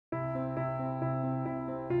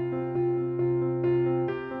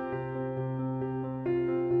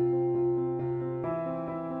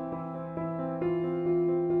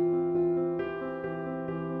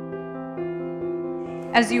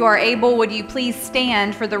As you are able, would you please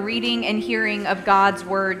stand for the reading and hearing of God's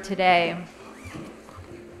word today?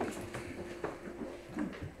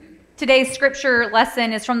 Today's scripture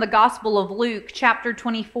lesson is from the Gospel of Luke, chapter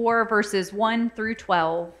 24, verses 1 through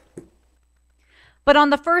 12. But on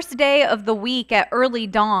the first day of the week at early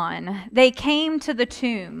dawn, they came to the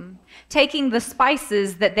tomb, taking the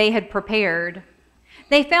spices that they had prepared.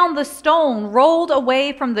 They found the stone rolled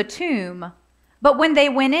away from the tomb, but when they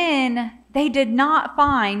went in, they did not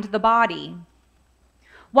find the body.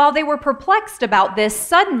 While they were perplexed about this,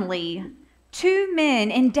 suddenly, two men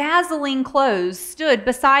in dazzling clothes stood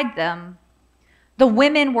beside them. The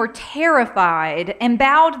women were terrified and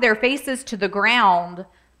bowed their faces to the ground.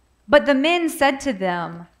 But the men said to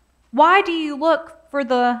them, "Why do you look for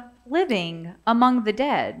the living among the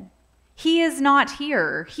dead? He is not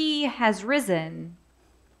here. He has risen.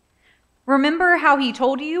 Remember how he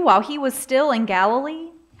told you while he was still in Galilee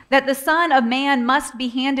that the Son of Man must be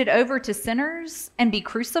handed over to sinners and be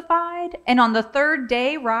crucified, and on the third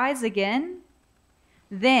day rise again?"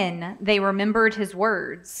 Then they remembered his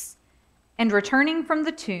words, and returning from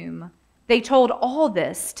the tomb, they told all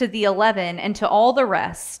this to the 11 and to all the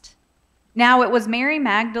rest. Now it was Mary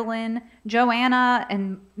Magdalene, Joanna,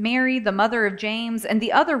 and Mary, the mother of James, and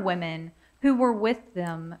the other women who were with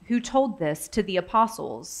them who told this to the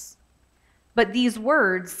apostles. But these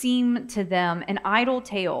words seemed to them an idle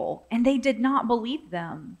tale, and they did not believe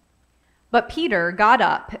them. But Peter got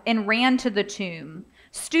up and ran to the tomb.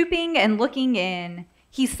 Stooping and looking in,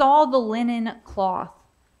 he saw the linen cloth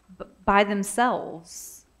by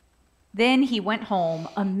themselves. Then he went home,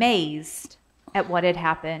 amazed at what had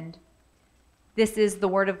happened. This is the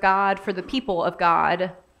word of God for the people of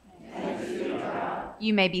God. Thanks be to God.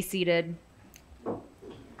 You may be seated.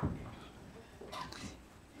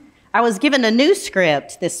 I was given a new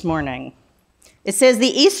script this morning. It says, "The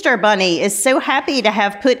Easter Bunny is so happy to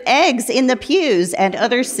have put eggs in the pews and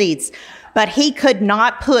other seats, but he could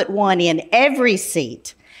not put one in every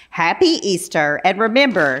seat. Happy Easter, and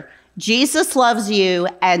remember, Jesus loves you,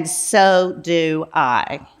 and so do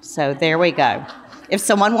I." So there we go. If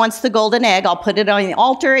someone wants the golden egg, I'll put it on the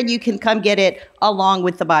altar, and you can come get it along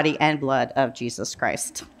with the body and blood of Jesus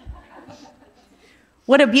Christ.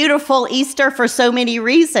 What a beautiful Easter for so many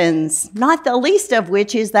reasons, not the least of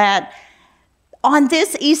which is that on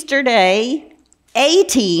this Easter day, a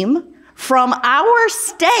team from our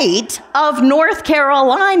state of North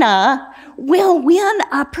Carolina will win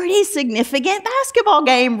a pretty significant basketball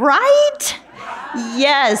game, right?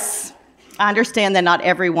 Yes. I understand that not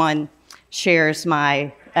everyone shares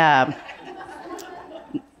my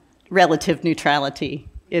relative neutrality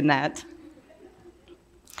in that.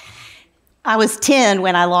 I was 10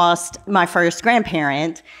 when I lost my first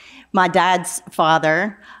grandparent, my dad's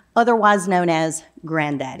father, otherwise known as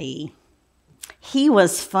Granddaddy. He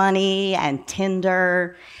was funny and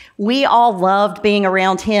tender. We all loved being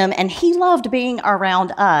around him, and he loved being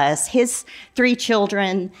around us, his 3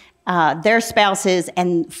 children, their spouses,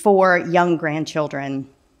 and 4 young grandchildren.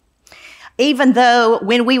 Even though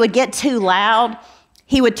when we would get too loud,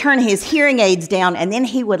 he would turn his hearing aids down, and then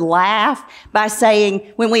he would laugh by saying,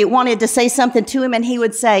 when we wanted to say something to him, and he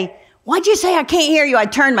would say, "Why'd you say I can't hear you? I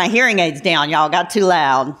turned my hearing aids down. Y'all got too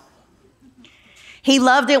loud." He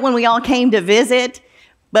loved it when we all came to visit,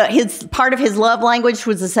 but part of his love language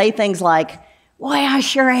was to say things like, "Boy, I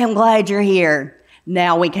sure am glad you're here.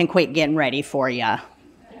 Now we can quit getting ready for you."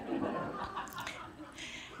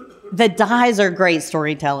 The Dyes are great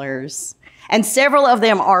storytellers, and several of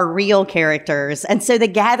them are real characters. And so the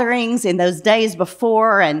gatherings in those days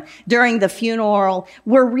before and during the funeral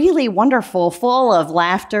were really wonderful, full of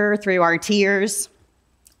laughter through our tears,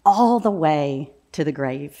 all the way to the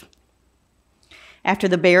grave. After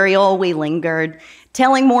the burial, we lingered,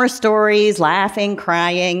 telling more stories, laughing,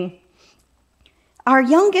 crying. The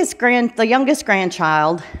youngest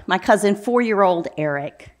grandchild, my cousin 4-year-old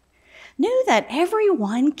Eric, knew that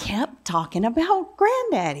everyone kept talking about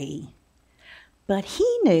Granddaddy. But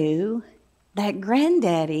he knew that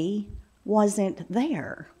Granddaddy wasn't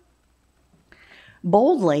there.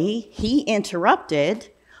 Boldly, he interrupted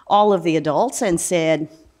all of the adults and said,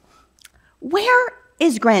 "Where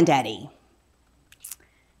is Granddaddy?"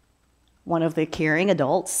 One of the caring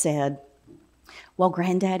adults said, "Well,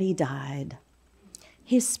 Granddaddy died.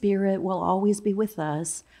 His spirit will always be with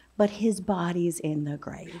us, but his body's in the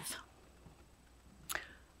grave."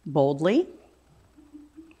 Boldly,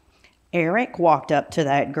 Eric walked up to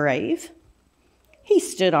that grave. He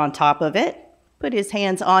stood on top of it, put his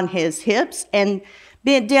hands on his hips, and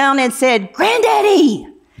bent down and said, "Granddaddy,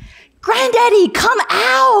 Granddaddy, come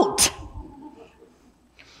out!"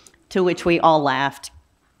 To which we all laughed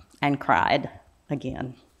and cried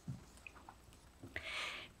again.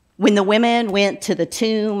 When the women went to the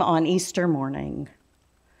tomb on Easter morning,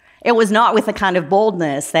 it was not with the kind of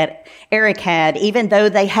boldness that Eric had, even though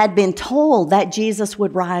they had been told that Jesus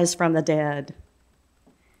would rise from the dead.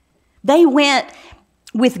 They went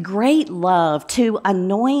with great love to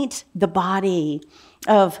anoint the body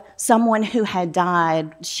of someone who had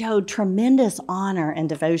died, showed tremendous honor and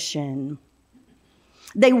devotion.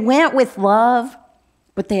 They went with love,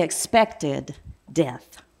 but they expected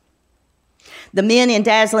death. The men in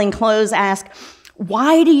dazzling clothes asked,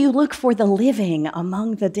 "Why do you look for the living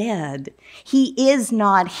among the dead? He is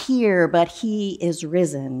not here, but he is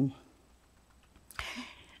risen."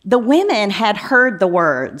 The women had heard the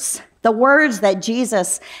words that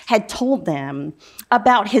Jesus had told them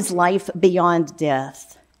about his life beyond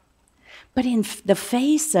death. But in the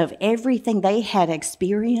face of everything they had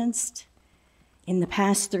experienced in the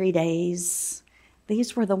past 3 days,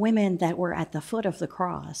 these were the women that were at the foot of the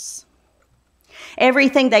cross.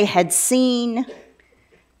 Everything they had seen,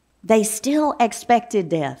 they still expected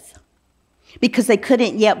death because they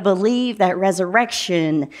couldn't yet believe that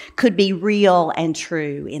resurrection could be real and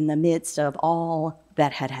true in the midst of all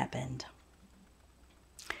that had happened.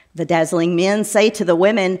 The dazzling men say to the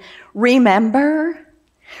women, Remember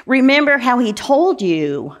how he told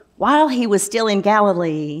you while he was still in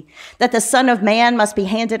Galilee that the Son of Man must be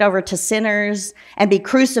handed over to sinners and be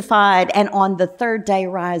crucified and on the third day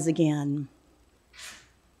rise again."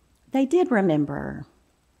 They did remember.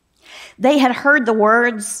 They had heard the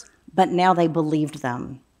words, but now they believed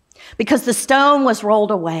them because the stone was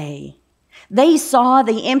rolled away. They saw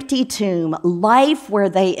the empty tomb, life where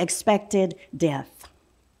they expected death.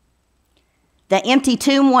 The empty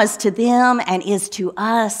tomb was to them and is to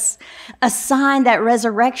us a sign that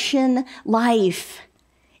resurrection life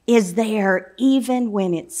is there even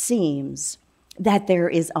when it seems that there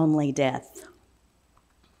is only death.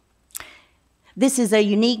 This is a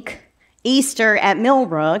unique Easter at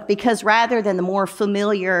Millbrook because rather than the more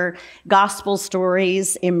familiar gospel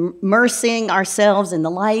stories immersing ourselves in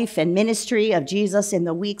the life and ministry of Jesus in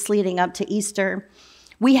the weeks leading up to Easter,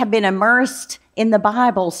 we have been immersed in the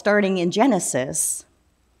Bible starting in Genesis.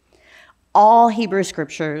 All Hebrew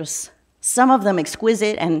scriptures, some of them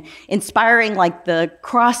exquisite and inspiring like the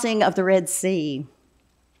crossing of the Red Sea.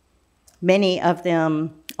 Many of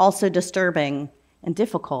them also disturbing and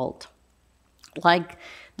difficult, like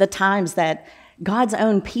the times that God's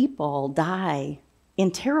own people die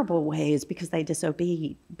in terrible ways because they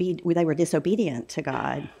were disobedient to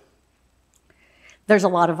God. There's a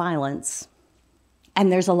lot of violence,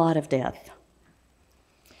 and there's a lot of death.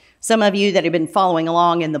 Some of you that have been following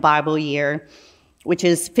along in the Bible year, which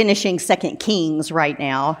is finishing 2 Kings right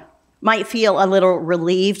now, might feel a little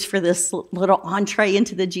relieved for this little entree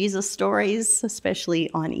into the Jesus stories, especially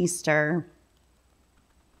on Easter.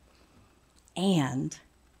 And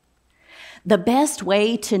the best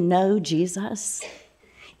way to know Jesus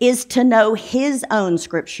is to know his own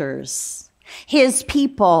scriptures, his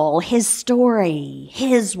people, his story,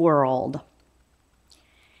 his world.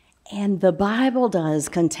 And the Bible does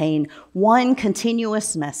contain one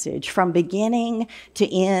continuous message from beginning to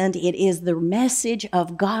end. It is the message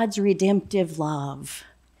of God's redemptive love,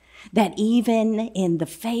 that even in the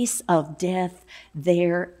face of death,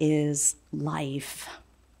 there is life.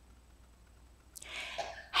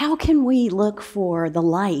 How can we look for the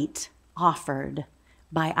light offered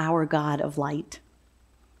by our God of light,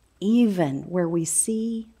 even where we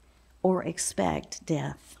see or expect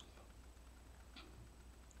death?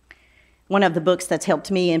 One of the books that's helped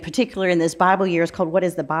me in particular in this Bible year is called What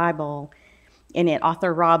is the Bible? In it,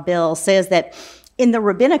 author Rob Bell says that in the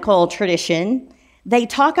rabbinical tradition, they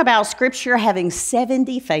talk about Scripture having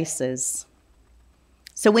 70 faces.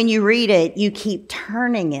 So when you read it, you keep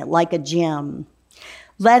turning it like a gem,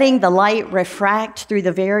 letting the light refract through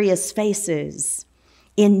the various faces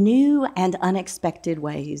in new and unexpected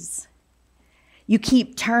ways. You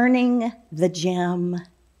keep turning the gem,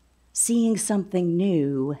 seeing something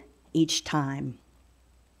new each time.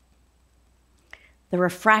 The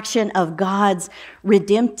refraction of God's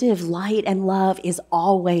redemptive light and love is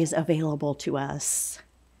always available to us.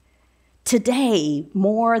 Today,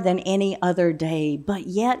 more than any other day, but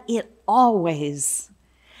yet it always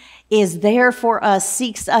is there for us,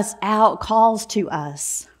 seeks us out, calls to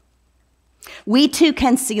us. We too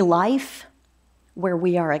can see life where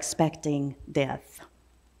we are expecting death.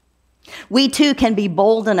 We too can be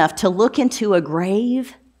bold enough to look into a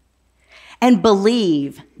grave and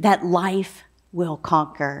believe that life will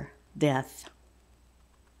conquer death.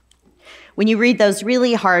 When you read those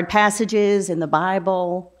really hard passages in the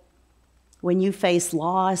Bible, when you face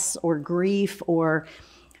loss or grief or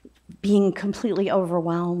being completely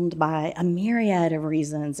overwhelmed by a myriad of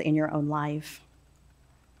reasons in your own life.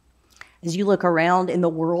 As you look around in the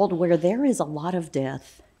world where there is a lot of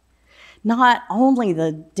death, not only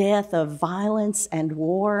the death of violence and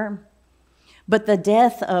war, but the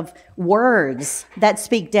death of words that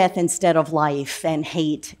speak death instead of life and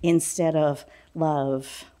hate instead of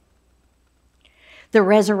love. The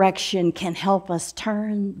resurrection can help us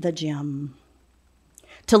turn the gem,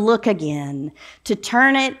 to look again, to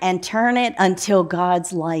turn it until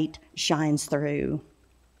God's light shines through.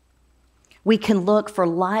 We can look for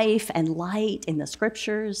life and light in the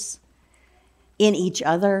scriptures, in each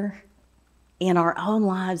other, in our own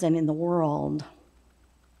lives, and in the world.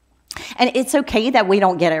 And it's okay that we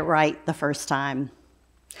don't get it right the first time.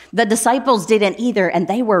 The disciples didn't either, and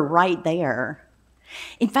they were right there.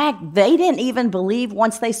 In fact, they didn't even believe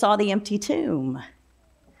once they saw the empty tomb.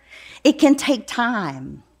 It can take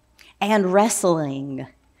time and wrestling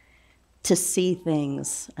to see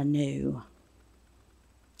things anew.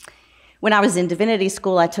 When I was in divinity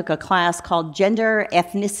school, I took a class called Gender,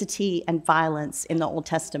 Ethnicity, and Violence in the Old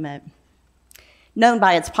Testament, known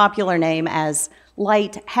by its popular name as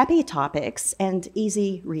Light, Happy Topics and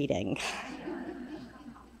Easy Reading.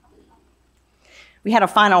 We had a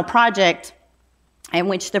final project in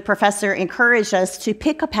which the professor encouraged us to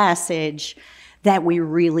pick a passage that we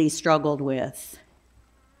really struggled with.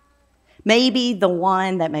 Maybe the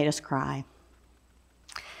one that made us cry.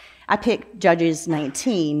 I picked Judges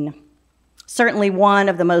 19, certainly one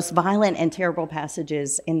of the most violent and terrible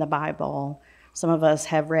passages in the Bible. Some of us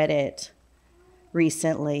have read it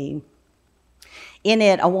recently. In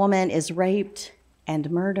it, a woman is raped and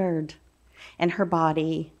murdered, and her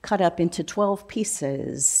body cut up into 12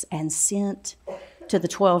 pieces and sent to the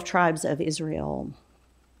 12 tribes of Israel.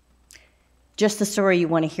 Just the story you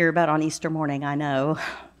want to hear about on Easter morning, I know.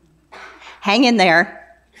 Hang in there.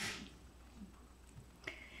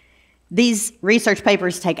 These research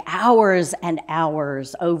papers take hours and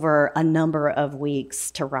hours over a number of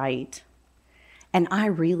weeks to write. And I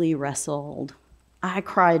really wrestled. I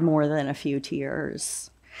cried more than a few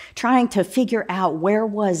tears, trying to figure out where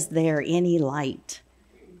was there any light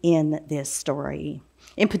in this story.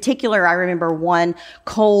 In particular, I remember one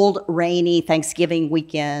cold, rainy Thanksgiving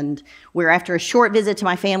weekend where after a short visit to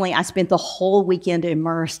my family, I spent the whole weekend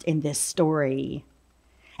immersed in this story.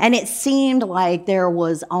 And it seemed like there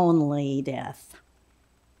was only death.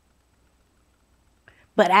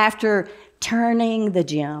 But after turning the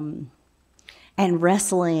gem and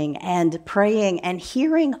wrestling and praying and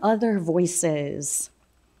hearing other voices,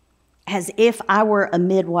 as if I were a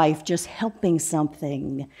midwife just helping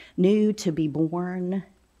something new to be born,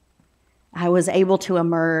 I was able to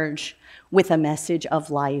emerge with a message of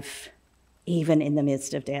life, even in the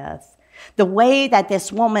midst of death. The way that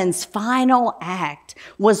this woman's final act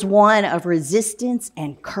was one of resistance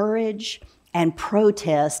and courage and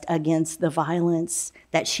protest against the violence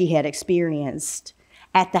that she had experienced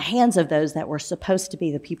at the hands of those that were supposed to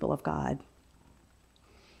be the people of God.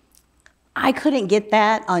 I couldn't get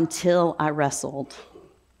that until I wrestled.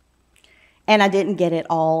 And I didn't get it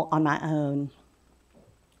all on my own.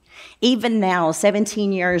 Even now,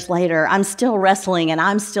 17 years later, I'm still wrestling and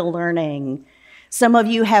I'm still learning. Some of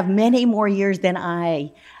you have many more years than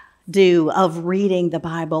I do of reading the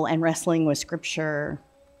Bible and wrestling with Scripture.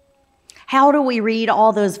 How do we read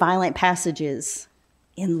all those violent passages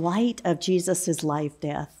in light of Jesus' life,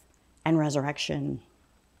 death, and resurrection?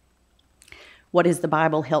 What has the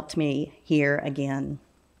Bible helped me hear again?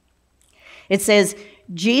 It says,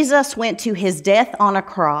 Jesus went to his death on a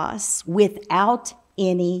cross without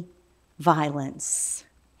any violence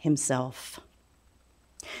himself.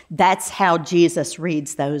 That's how Jesus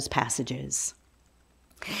reads those passages.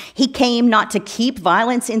 He came not to keep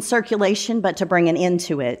violence in circulation, but to bring an end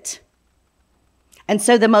to it. And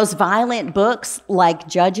so the most violent books, like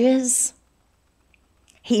Judges,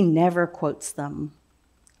 he never quotes them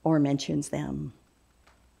or mentions them.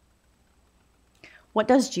 What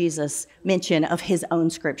does Jesus mention of his own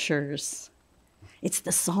scriptures? It's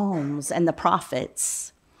the Psalms and the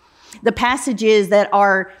prophets, the passages that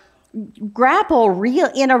are grapple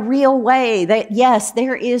in a real way that, yes,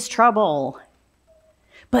 there is trouble,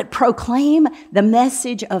 but proclaim the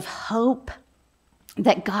message of hope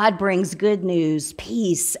that God brings good news,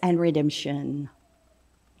 peace, and redemption.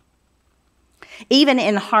 Even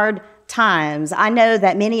in hard times, I know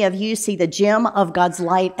that many of you see the gem of God's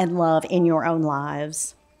light and love in your own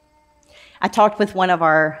lives. I talked with one of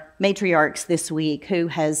our matriarchs this week who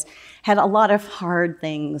has had a lot of hard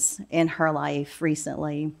things in her life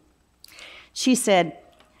recently. She said,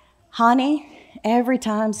 "Honey, every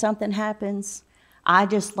time something happens, I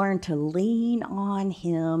just learned to lean on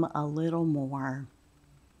him a little more.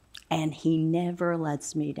 And he never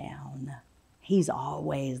lets me down. He's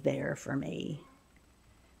always there for me.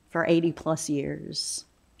 For 80 plus years,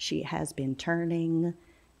 she has been turning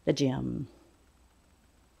the gem.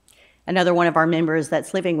 Another one of our members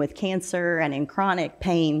that's living with cancer and in chronic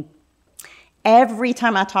pain, every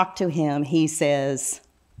time I talk to him, he says,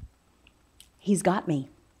 he's got me.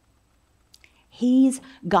 He's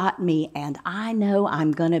got me, and I know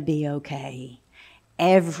I'm going to be okay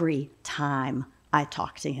every time I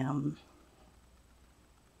talk to him.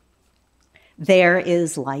 There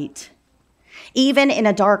is light, even in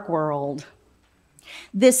a dark world.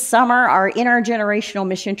 This summer, our intergenerational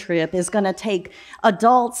mission trip is going to take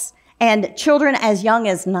adults and children as young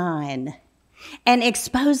as 9 and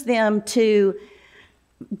expose them to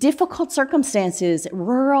difficult circumstances,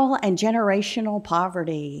 rural and generational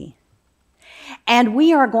poverty. And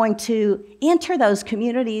we are going to enter those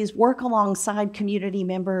communities, work alongside community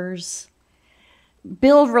members,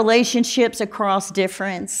 build relationships across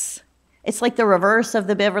difference. It's like the reverse of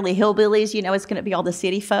the Beverly Hillbillies. You know, it's going to be all the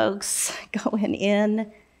city folks going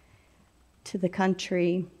in to the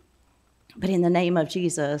country. But in the name of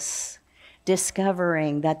Jesus,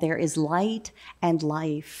 discovering that there is light and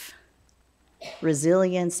life,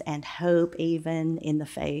 resilience and hope, even in the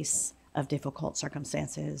face of difficult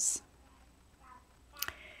circumstances.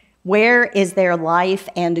 Where is there life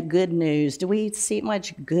and good news? Do we see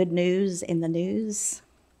much good news in the news?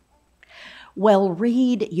 Well,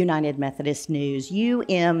 read United Methodist News,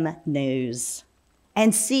 UM News,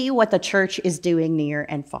 and see what the church is doing near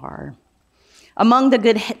and far. Among the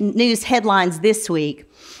good news headlines this week,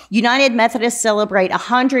 United Methodists celebrate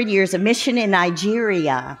 100 years of mission in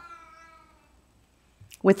Nigeria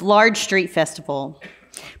with large street festival.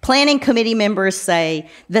 Planning committee members say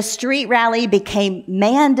the street rally became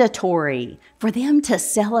mandatory for them to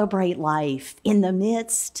celebrate life in the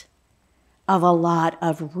midst of a lot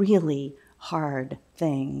of really hard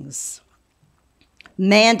things.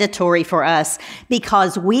 Mandatory for us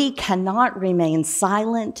because we cannot remain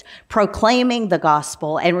silent, proclaiming the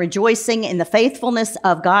gospel and rejoicing in the faithfulness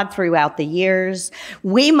of God throughout the years.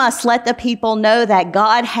 We must let the people know that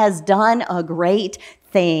God has done a great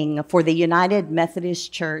thing for the United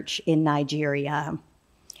Methodist Church in Nigeria.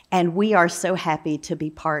 And we are so happy to be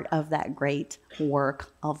part of that great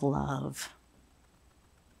work of love.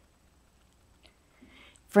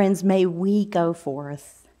 Friends, may we go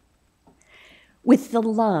forth with the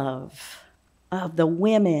love of the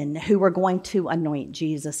women who are going to anoint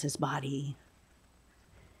Jesus' body.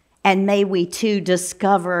 And may we too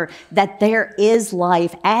discover that there is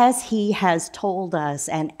life as he has told us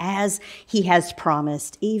and as he has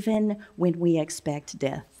promised, even when we expect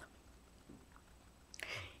death.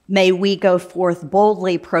 May we go forth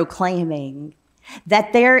boldly proclaiming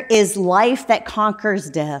that there is life that conquers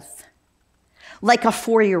death, like a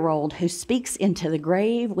 4-year-old who speaks into the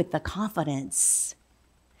grave with the confidence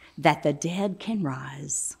that the dead can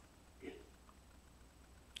rise.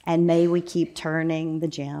 And may we keep turning the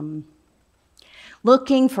gem,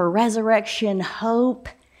 looking for resurrection, hope,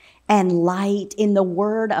 and light in the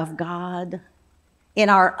Word of God, in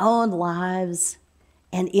our own lives,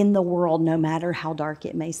 and in the world, no matter how dark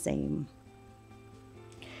it may seem.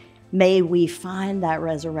 May we find that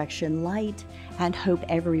resurrection light and hope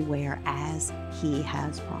everywhere as he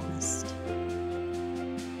has promised.